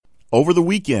Over the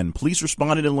weekend, police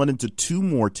responded in London to 2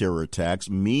 more terror attacks.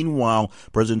 Meanwhile,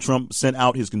 President Trump sent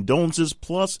out his condolences,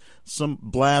 plus some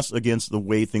blasts against the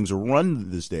way things are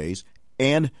run these days.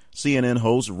 And CNN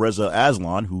host Reza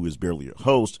Aslan, who is barely a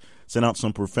host, sent out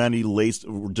some profanity-laced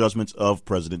judgments of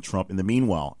President Trump in the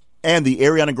meanwhile. And the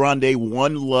Ariana Grande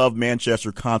One Love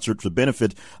Manchester concert for the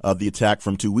benefit of the attack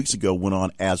from 2 weeks ago went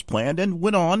on as planned and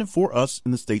went on for us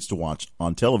in the States to watch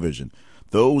on television.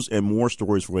 Those and more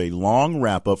stories for a long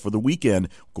wrap-up for the weekend,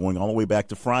 going all the way back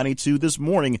to Friday to this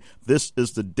morning. This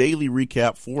is the daily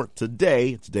recap for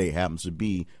today. Today happens to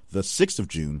be the 6th of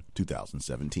June,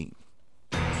 2017.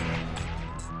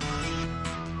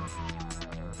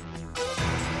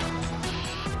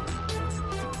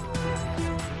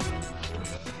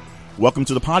 Welcome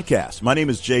to the podcast. My name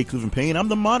is Jay Cleveland Payne. I'm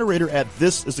the moderator at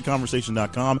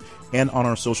thisistheconversation.com and on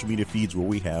our social media feeds, where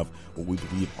we have what we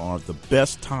believe are the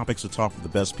best topics to talk with the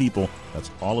best people. That's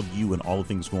all of you and all the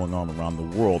things going on around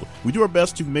the world. We do our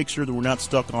best to make sure that we're not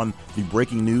stuck on the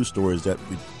breaking news stories that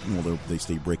they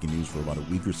stay breaking news for about a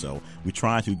week or so. We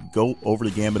try to go over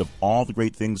the gambit of all the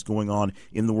great things going on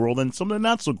in the world and some of the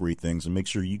not so great things, and make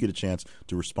sure you get a chance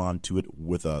to respond to it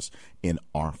with us in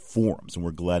our forums. And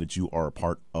we're glad that you are a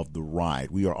part of the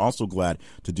ride. We are also glad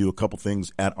to do a couple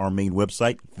things at our main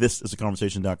website,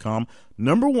 thisistheconversation.com.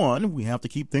 Number one, we have to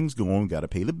keep things going. Got to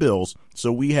pay the bills.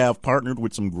 So we have partnered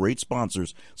with some great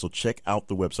sponsors. So check out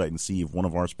the website and see if one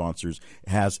of our sponsors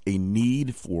has a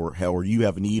need for, or you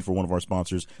have a need for one of our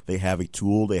sponsors. They have a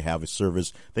tool, they have a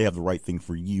service, they have the right thing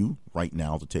for you right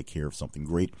now to take care of something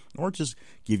great, or just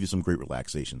give you some great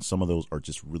relaxation. Some of those are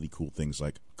just really cool things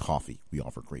like coffee. We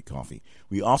offer great coffee.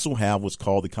 We also have what's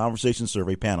called the Conversation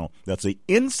Survey Panel. That's an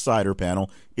insider panel,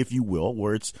 if you will,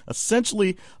 where it's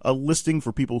essentially a listing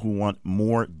for people who want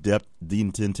more depth,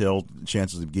 detailed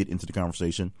chances to get into the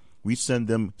conversation. We send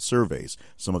them surveys,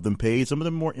 some of them paid, some of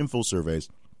them more info surveys.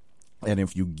 And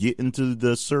if you get into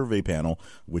the survey panel,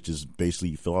 which is basically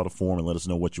you fill out a form and let us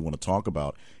know what you want to talk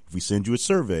about, if we send you a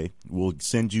survey, we'll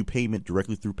send you payment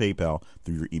directly through PayPal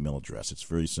through your email address. It's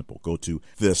very simple. Go to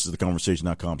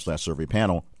thisistheconversation.com/survey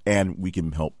panel, and we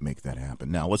can help make that happen.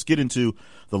 Now, let's get into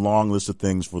the long list of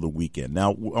things for the weekend.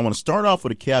 Now, I want to start off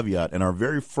with a caveat, and our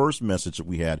very first message that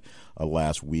we had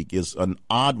last week is an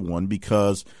odd one,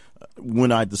 because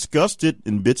when I discussed it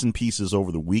in bits and pieces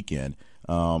over the weekend,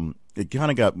 it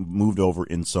kind of got moved over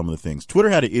in some of the things. Twitter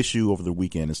had an issue over the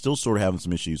weekend and still sort of having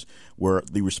some issues where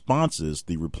the responses,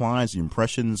 the replies, the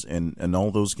impressions, and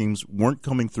all those things weren't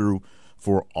coming through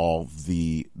for all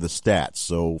the stats.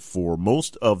 So for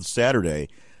most of Saturday,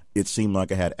 it seemed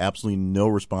like I had absolutely no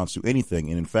response to anything.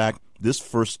 And in fact, this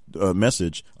first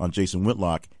message on Jason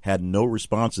Whitlock had no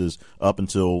responses up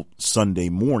until Sunday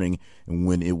morning,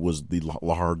 when it was the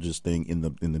largest thing in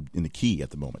the key at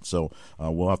the moment. So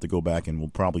we'll have to go back and we'll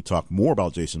probably talk more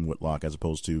about Jason Whitlock as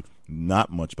opposed to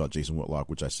not much about Jason Whitlock,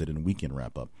 which I said in the weekend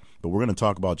wrap up. But we're going to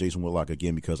talk about Jason Whitlock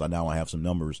again because now I have some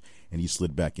numbers and he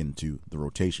slid back into the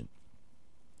rotation.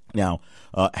 Now,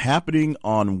 happening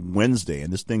on Wednesday,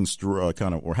 and this thing's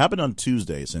happened on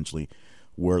Tuesday, essentially,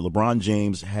 where LeBron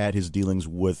James had his dealings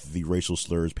with the racial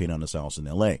slurs painted on his house in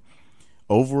L.A.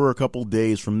 Over a couple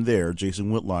days from there,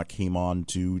 Jason Whitlock came on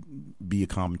to be a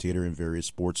commentator in various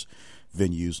sports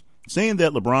venues, saying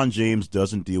that LeBron James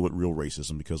doesn't deal with real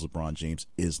racism because LeBron James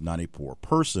is not a poor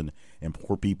person, and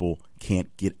poor people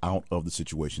can't get out of the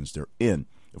situations they're in.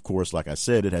 Of course, like I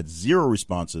said, it had zero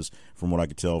responses from what I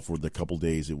could tell for the couple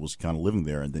days it was kind of living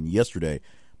there. And then yesterday,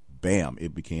 bam,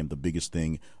 it became the biggest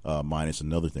thing, minus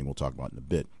another thing we'll talk about in a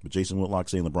bit. But Jason Whitlock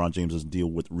saying LeBron James doesn't deal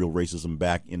with real racism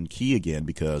back in key again,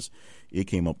 because it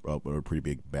came up with a pretty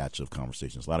big batch of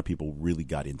conversations. A lot of people really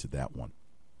got into that one.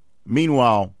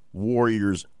 Meanwhile,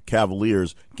 Warriors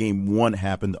Cavaliers game 1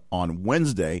 happened on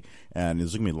Wednesday, and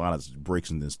there's going to be a lot of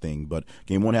breaks in this thing, but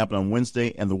game 1 happened on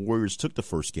Wednesday, and the Warriors took the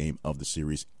first game of the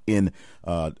series in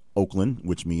Oakland,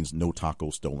 which means no taco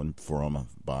stolen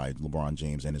by LeBron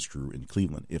James and his crew in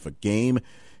Cleveland. If a game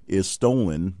is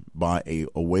stolen by a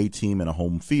away team in a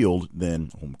home field,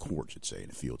 then home court, should say, in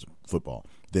the fields of football,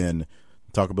 then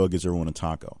Taco Bell gives everyone a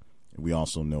taco. We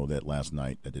also know that last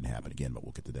night that didn't happen again, but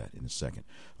we'll get to that in a second.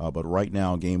 But right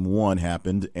now, game 1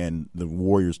 happened, and the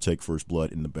Warriors take first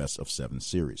blood in the best of 7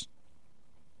 series.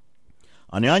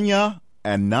 Ananya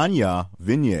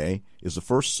Vigne is the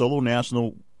first solo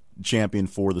national champion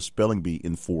for the spelling bee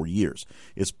in 4 years.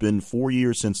 It's been 4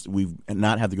 years since we've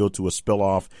not had to go to a spell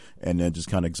off and then just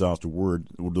kind of exhaust the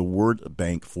word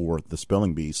bank for the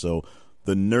spelling bee. So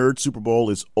The Nerd Super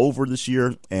Bowl is over this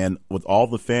year, and with all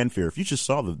the fanfare, if you just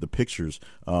saw the pictures,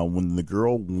 when the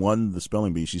girl won the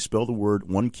spelling bee, she spelled the word,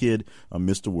 one kid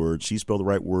missed a word, she spelled the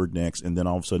right word next, and then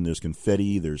all of a sudden there's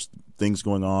confetti, there's things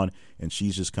going on, and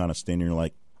she's just kind of standing there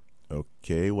like,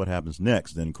 okay, what happens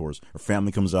next? Then, of course, her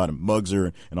family comes out and mugs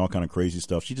her and all kind of crazy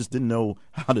stuff. She just didn't know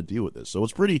how to deal with this. So it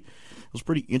was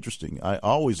pretty interesting. I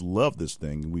always love this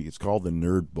thing. It's called the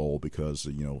Nerd Bowl because,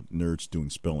 nerds doing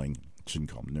spelling.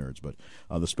 Shouldn't call them nerds, but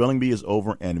the spelling bee is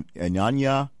over, and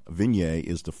Ariana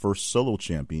is the first solo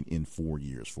champion in 4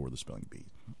 years for the spelling bee.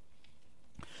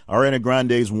 Ariana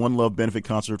Grande's One Love benefit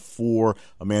concert for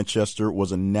Manchester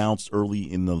was announced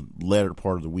early in the latter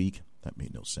part of the week. That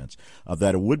made no sense.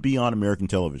 That it would be on American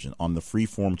television on the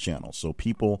Freeform channel. So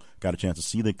people got a chance to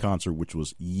see the concert, which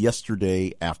was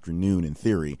yesterday afternoon, in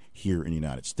theory, here in the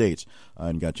United States.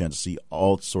 And got a chance to see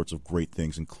all sorts of great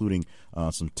things, including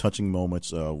some touching moments,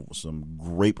 some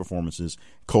great performances.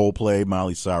 Coldplay,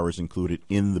 Miley Cyrus included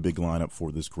in the big lineup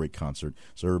for this great concert.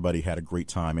 So everybody had a great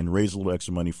time and raised a little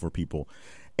extra money for people.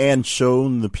 And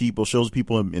shows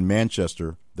people in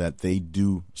Manchester that they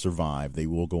do survive. They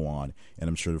will go on. And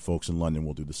I'm sure the folks in London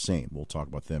will do the same. We'll talk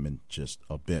about them in just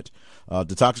a bit.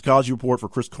 The toxicology report for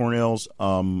Chris Cornell's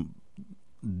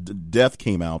death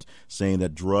came out, saying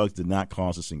that drugs did not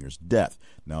cause the singer's death.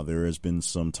 Now, there has been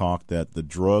some talk that the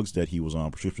drugs that he was on,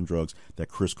 prescription drugs that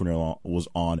Chris Cornell was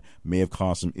on, may have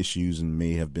caused some issues and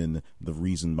may have been the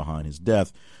reason behind his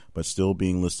death, but still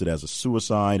being listed as a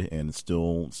suicide and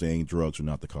still saying drugs are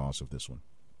not the cause of this one.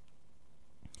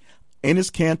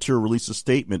 Enes Kanter released a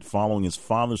statement following his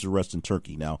father's arrest in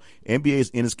Turkey. Now,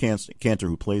 NBA's Enes Kanter,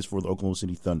 who plays for the Oklahoma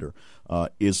City Thunder,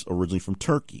 is originally from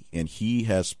Turkey, and he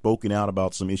has spoken out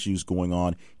about some issues going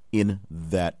on in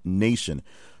that nation.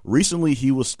 Recently,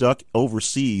 he was stuck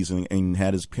overseas and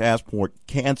had his passport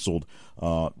canceled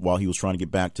while he was trying to get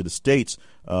back to the States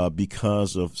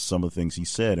because of some of the things he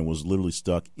said, and was literally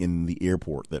stuck in the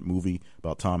airport. That movie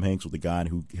about Tom Hanks with the guy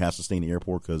who has to stay in the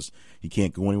airport because he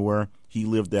can't go anywhere. He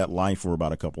lived that life for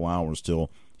about a couple hours till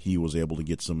he was able to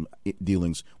get some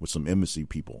dealings with some embassy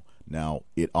people. Now,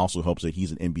 it also helps that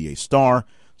he's an NBA star,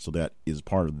 so that is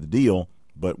part of the deal.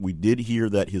 But we did hear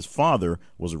that his father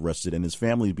was arrested and his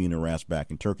family being harassed back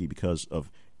in Turkey because of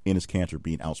Enes Kanter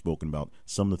being outspoken about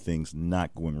some of the things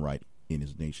not going right in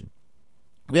his nation.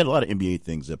 We had a lot of NBA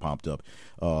things that popped up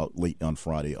late on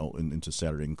Friday into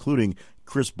Saturday, including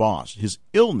Chris Bosh. His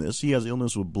illness, he has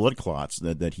illness with blood clots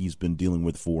that he's been dealing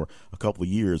with for a couple of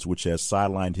years, which has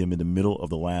sidelined him in the middle of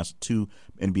the last two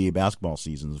NBA basketball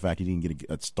seasons. In fact, he didn't get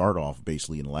a start off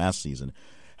basically in the last season.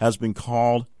 Has been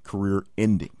called career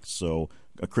ending. So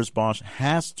Chris Bosh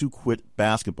has to quit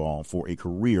basketball for a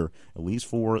career, at least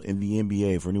for in the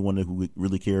NBA, for anyone who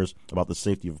really cares about the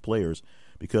safety of players,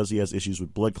 because he has issues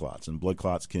with blood clots, and blood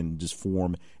clots can just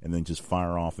form and then just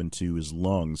fire off into his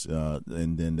lungs,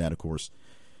 and then that, of course,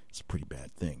 is a pretty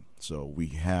bad thing. So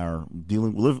we are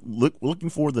looking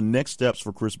for the next steps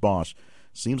for Chris Bosh.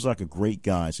 Seems like a great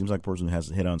guy. Seems like a person who has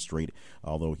his head on straight,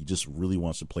 although he just really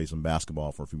wants to play some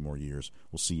basketball for a few more years.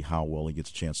 We'll see how well he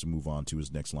gets a chance to move on to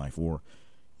his next life, or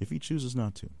if he chooses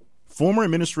not to. Former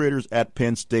administrators at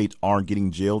Penn State are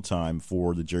getting jail time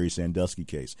for the Jerry Sandusky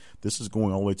case. This is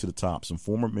going all the way to the top. Some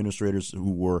former administrators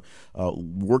who were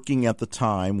working at the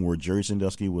time where Jerry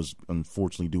Sandusky was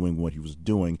unfortunately doing what he was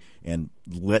doing and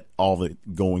let all the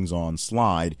goings-on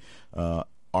slide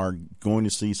are going to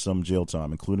see some jail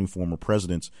time, including former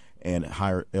presidents and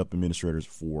higher-up administrators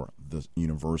for the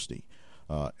university.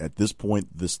 At this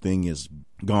point, this thing has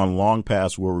gone long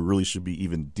past where we really should be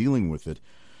even dealing with it,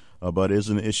 but is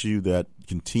an issue that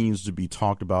continues to be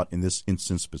talked about in this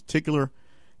instance in particular,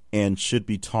 and should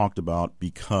be talked about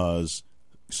because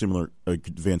similar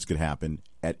events could happen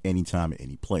at any time, at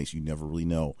any place. You never really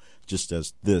know, just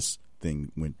as this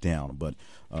thing went down. But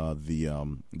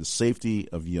the safety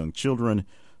of young children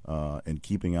and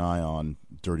keeping an eye on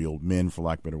dirty old men, for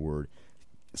lack of a better word,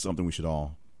 is something we should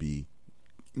all be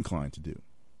inclined to do.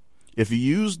 If you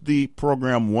use the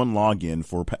program One Login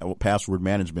for password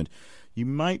management, you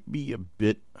might be a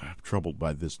bit troubled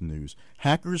by this news.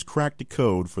 Hackers cracked the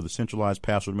code for the centralized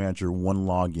password manager One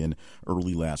Login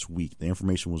early last week. The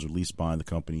information was released by the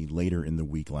company later in the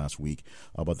week last week,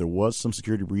 but there was some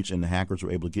security breach, and the hackers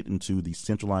were able to get into the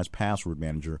centralized password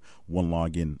manager One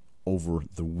Login over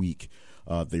the week.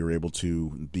 They were able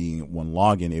to, being One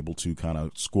Login, able to kind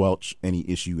of squelch any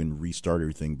issue and restart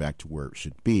everything back to where it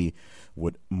should be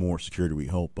with more security, we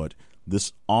hope. But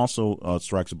this also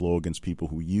strikes a blow against people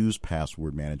who use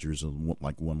password managers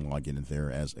like One Login in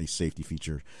there as a safety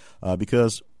feature,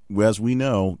 because as we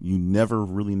know, you never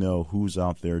really know who's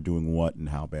out there doing what and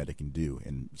how bad it can do,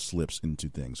 and slips into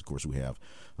things. Of course, we have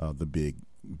the big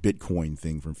Bitcoin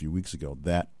thing from a few weeks ago,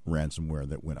 that ransomware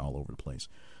that went all over the place.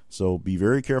 So be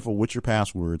very careful with your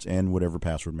passwords and whatever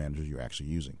password manager you're actually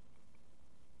using.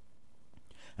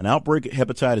 An outbreak of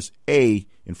hepatitis A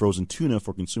in frozen tuna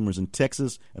for consumers in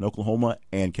Texas and Oklahoma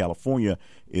and California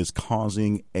is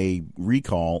causing a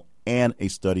recall and a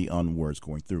study on where it's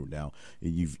going through. Now,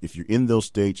 if you're in those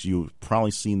states, you've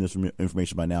probably seen this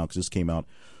information by now, because this came out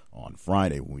on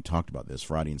Friday when we talked about this,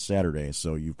 Friday and Saturday.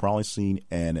 So you've probably seen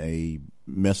a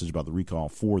message about the recall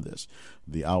for this.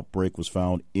 The outbreak was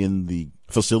found in the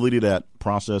facility that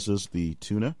processes the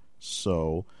tuna.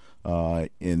 So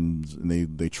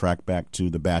they tracked back to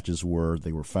the batches where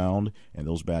they were found, and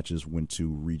those batches went to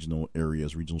regional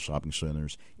areas, regional shopping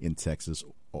centers in Texas,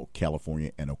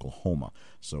 California, and Oklahoma.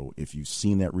 So if you've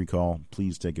seen that recall,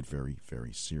 please take it very,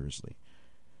 very seriously.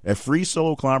 A free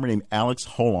solo climber named Alex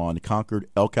Holland conquered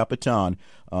El Capitan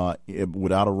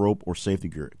without a rope or safety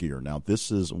gear. Now,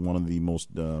 this is one of the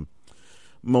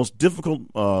most difficult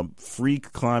free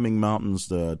climbing mountains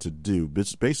to do.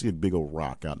 It's basically a big old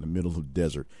rock out in the middle of the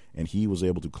desert, and he was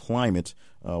able to climb it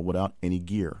without any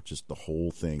gear, just the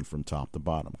whole thing from top to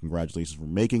bottom. Congratulations for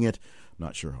making it. I'm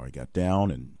not sure how he got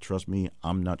down, and trust me,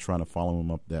 I'm not trying to follow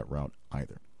him up that route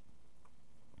either.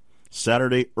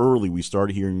 Saturday early, we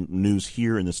started hearing news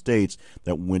here in the States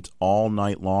that went all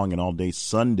night long and all day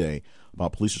Sunday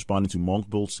about police responding to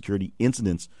multiple security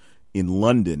incidents in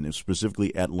London, and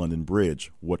specifically at London Bridge.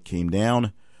 What came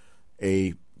down?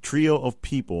 A trio of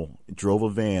people drove a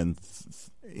van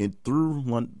through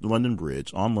London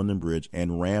Bridge, on London Bridge,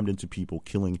 and rammed into people,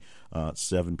 killing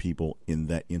 7 people in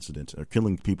that incident, or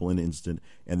killing people in the incident,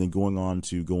 and then going on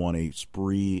a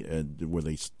spree where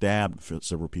they stabbed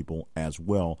several people as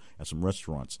well at some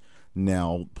restaurants.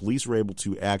 Now, police were able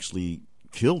to actually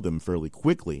kill them fairly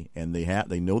quickly, and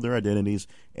they know their identities,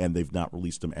 and they've not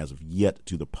released them as of yet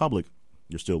to the public.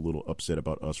 They're still a little upset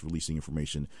about us releasing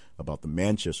information about the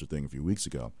Manchester thing a few weeks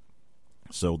ago.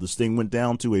 So this thing went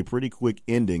down to a pretty quick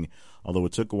ending, although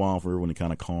it took a while for everyone to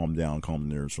kind of calm the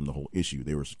nerves from the whole issue.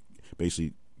 They were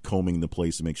basically combing the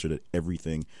place to make sure that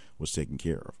everything was taken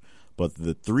care of. But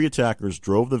the 3 attackers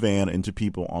drove the van into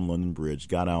people on London Bridge,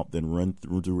 got out, then run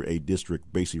through a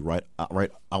district basically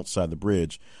right outside the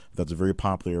bridge. That's a very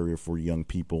popular area for young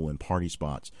people and party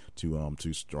spots to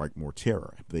strike more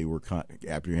terror. They were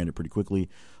apprehended pretty quickly.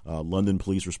 London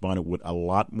police responded with a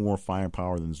lot more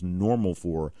firepower than is normal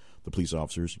for the police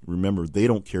officers. Remember, they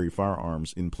don't carry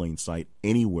firearms in plain sight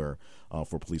anywhere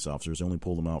for police officers. They only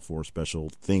pull them out for special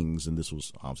things, and this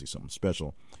was obviously something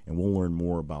special. And we'll learn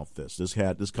more about this.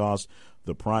 This caused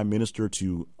the Prime Minister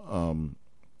to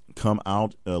come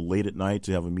out late at night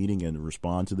to have a meeting and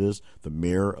respond to this. The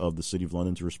mayor of the city of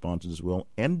London to respond to this as well,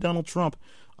 and Donald Trump,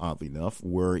 oddly enough,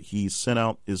 where he sent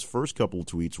out his first couple of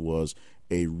tweets was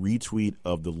a retweet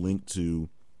of the link to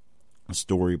a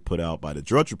story put out by the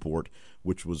Drudge Report,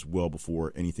 which was well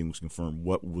before anything was confirmed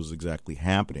what was exactly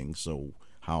happening. So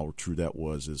how true that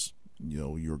was is,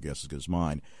 your guess as good as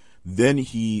mine. Then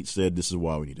he said this is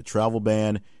why we need a travel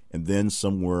ban, and then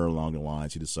somewhere along the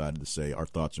lines he decided to say our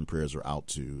thoughts and prayers are out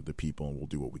to the people and we'll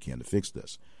do what we can to fix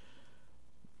this.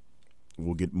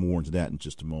 We'll get more into that in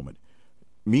just a moment.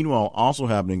 Meanwhile, also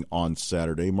happening on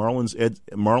Saturday,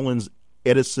 Marlins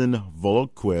Edison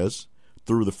Volquez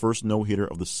threw the first no-hitter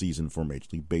of the season for Major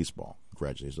League Baseball.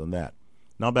 Congratulations on that.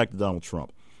 Now back to Donald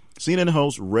Trump. CNN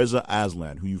host Reza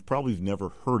Aslan, who you've probably never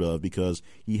heard of because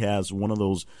he has one of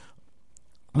those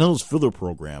filler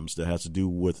programs that has to do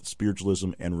with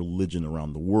spiritualism and religion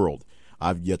around the world.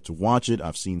 I've yet to watch it.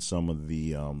 I've seen some of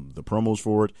the promos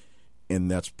for it, and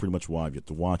that's pretty much why I've yet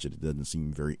to watch it. It doesn't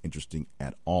seem very interesting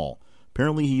at all.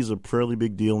 Apparently, he's a fairly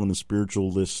big deal in the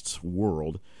spiritualist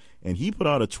world, and he put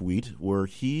out a tweet where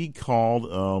he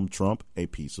called Trump a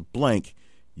piece of blank.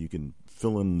 You can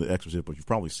fill in the extra, but you've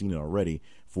probably seen it already,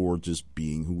 for just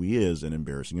being who he is and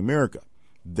embarrassing America.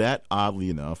 That, oddly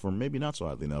enough, or maybe not so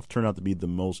oddly enough, turned out to be the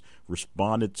most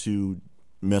responded to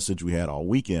message we had all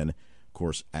weekend, of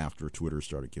course, after Twitter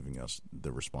started giving us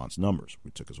the response numbers.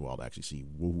 It took us a while to actually see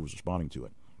who was responding to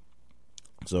it.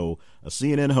 So a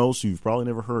CNN host who you've probably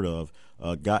never heard of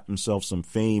got himself some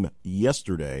fame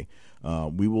yesterday.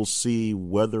 We will see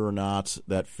whether or not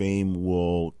that fame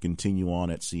will continue on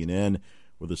at CNN,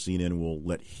 whether CNN will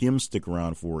let him stick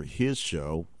around for his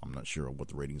show. I'm not sure what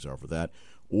the ratings are for that.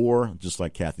 Or, just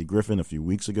like Kathy Griffin a few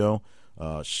weeks ago,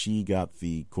 she got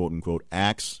the quote-unquote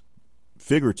axe,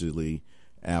 figuratively,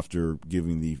 after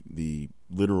giving the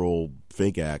literal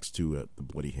fake axe to the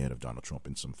bloody head of Donald Trump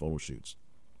in some photo shoots.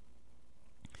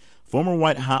 Former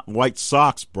White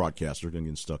Sox broadcaster, going to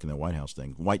get stuck in that White House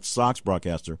thing, White Sox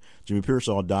broadcaster Jimmy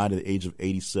Pearsall died at the age of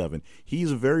 87.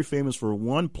 He's very famous for,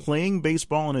 one, playing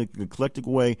baseball in an eclectic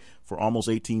way for almost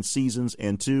 18 seasons,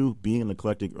 and two, being an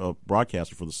eclectic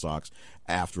broadcaster for the Sox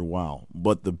after a while.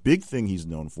 But the big thing he's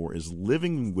known for is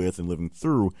living with and living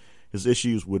through his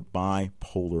issues with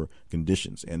bipolar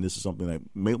conditions. And this is something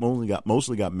that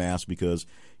mostly got masked because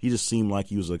he just seemed like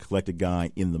he was an eclectic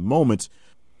guy in the moment.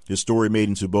 His story made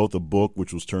into both a book,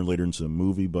 which was turned later into a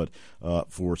movie, but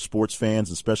for sports fans,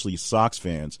 especially Sox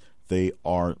fans, they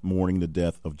are mourning the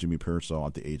death of Jimmy Pearsall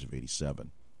at the age of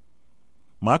 87.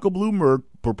 Michael Bloomberg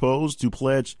proposed to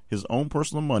pledge his own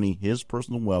personal money, his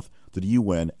personal wealth, to the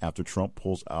UN after Trump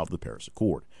pulls out of the Paris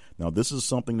Accord. Now, this is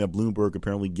something that Bloomberg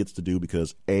apparently gets to do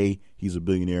because, A, he's a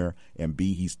billionaire, and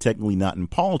B, he's technically not in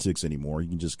politics anymore. He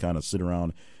can just kind of sit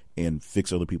around and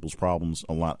fix other people's problems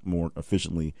a lot more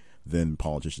efficiently than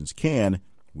politicians can,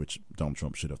 which Donald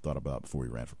Trump should have thought about before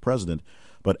he ran for president.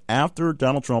 But after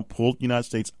Donald Trump pulled the United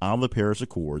States out of the Paris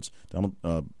Accords,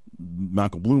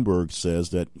 Michael Bloomberg says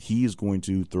that he is going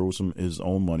to throw his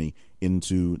own money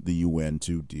into the UN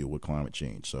to deal with climate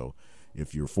change. So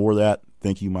if you're for that,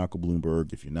 thank you, Michael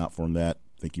Bloomberg. If you're not for that,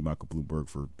 thank you, Michael Bloomberg,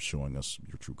 for showing us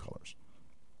your true colors.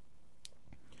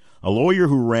 A lawyer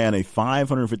who ran a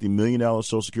 $550 million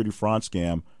Social Security fraud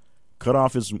scam cut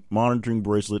off his monitoring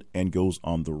bracelet and goes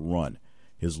on the run.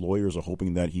 His lawyers are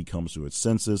hoping that he comes to his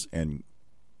senses and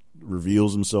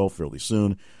reveals himself fairly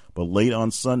soon. But late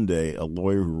on Sunday, a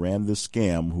lawyer who ran this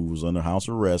scam, who was under house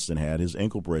arrest and had his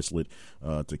ankle bracelet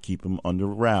to keep him under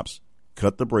wraps,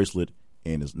 cut the bracelet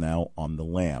and is now on the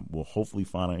lam. We'll hopefully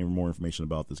find out more information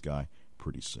about this guy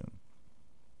pretty soon.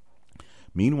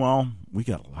 Meanwhile, we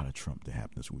got a lot of Trump to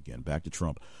happen this weekend. Back to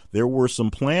Trump. There were some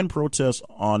planned protests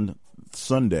on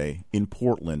Sunday in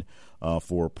Portland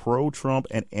for pro-Trump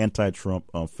and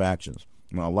anti-Trump factions.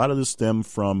 Now, a lot of this stemmed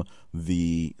from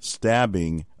the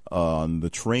stabbing on the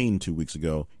train 2 weeks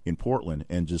ago in Portland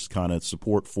and just kind of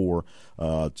support for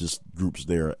just groups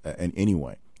there. And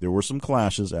anyway, there were some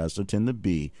clashes, as there tend to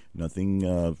be. Nothing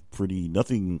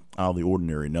nothing out of the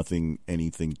ordinary,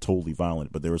 anything totally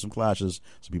violent. But there were some clashes,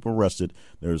 some people arrested.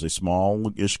 There was a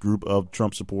small-ish group of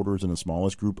Trump supporters and a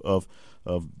smallish group of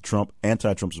Trump,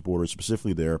 anti-Trump supporters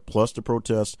specifically there, plus the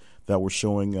protests that were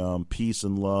showing peace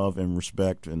and love and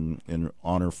respect and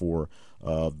honor for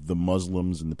the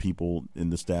Muslims and the people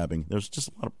in the stabbing. There's just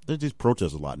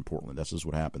protests a lot in Portland. That's just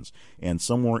what happens. And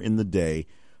somewhere in the day,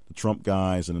 the Trump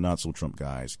guys and the not-so-Trump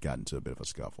guys got into a bit of a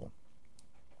scuffle.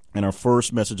 And our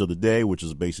first message of the day, which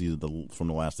is basically from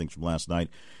the last things from last night,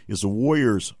 is the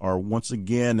Warriors are once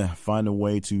again finding a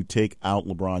way to take out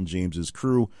LeBron James's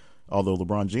crew. Although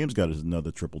LeBron James got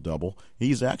another triple-double,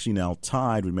 he's actually now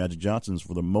tied with Magic Johnson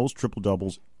for the most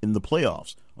triple-doubles in the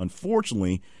playoffs.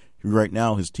 Unfortunately, right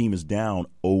now his team is down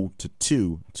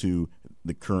 0-2 to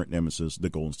the current nemesis,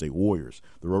 the Golden State Warriors.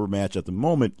 The rubber match at the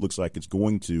moment looks like it's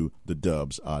going to the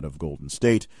Dubs out of Golden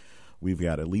State. We've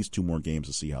got at least 2 more games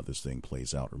to see how this thing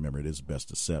plays out. Remember, it is best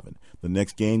of 7. The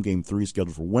next game, Game 3, is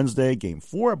scheduled for Wednesday. Game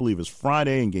 4, I believe, is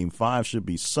Friday, and Game 5 should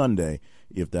be Sunday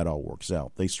if that all works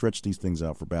out. They stretch these things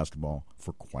out for basketball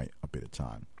for quite a bit of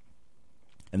time.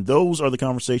 And those are the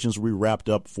conversations we wrapped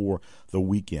up for the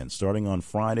weekend, starting on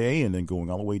Friday and then going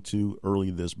all the way to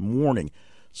early this morning.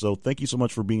 So thank you so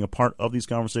much for being a part of these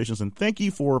conversations, and thank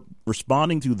you for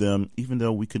responding to them, even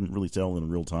though we couldn't really tell in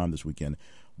real time this weekend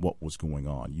what was going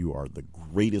on. You are the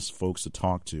greatest folks to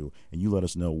talk to, and you let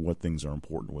us know what things are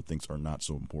important, what things are not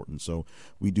so important. So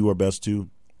we do our best to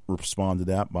respond to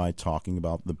that by talking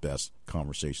about the best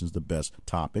conversations, the best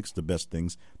topics, the best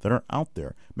things that are out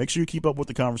there. Make sure you keep up with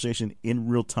the conversation in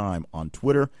real time on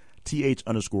Twitter,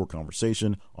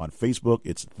 @TH_conversation. On Facebook,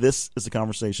 it's This Is the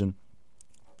Conversation.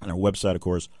 And our website, of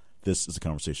course,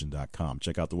 thisistheconversation.com.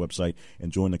 Check out the website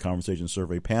and join the conversation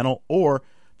survey panel, or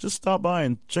just stop by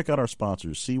and check out our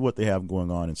sponsors, see what they have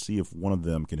going on, and see if one of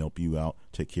them can help you out,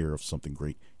 take care of something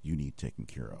great you need taken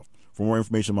care of. For more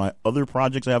information on my other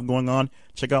projects I have going on,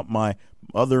 check out my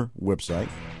other website,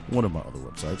 one of my other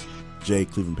websites,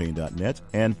 jclevelandpayne.net.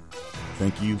 And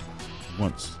thank you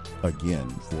once again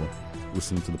for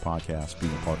listening to the podcast,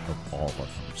 being a part of all of our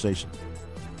conversation.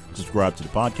 Subscribe to the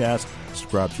podcast,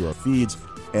 subscribe to our feeds,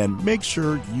 and make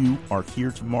sure you are here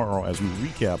tomorrow as we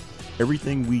recap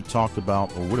everything we talked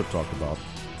about or would have talked about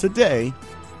today,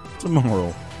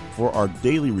 tomorrow, for our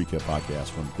daily recap podcast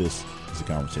from This Is a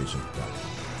Conversation.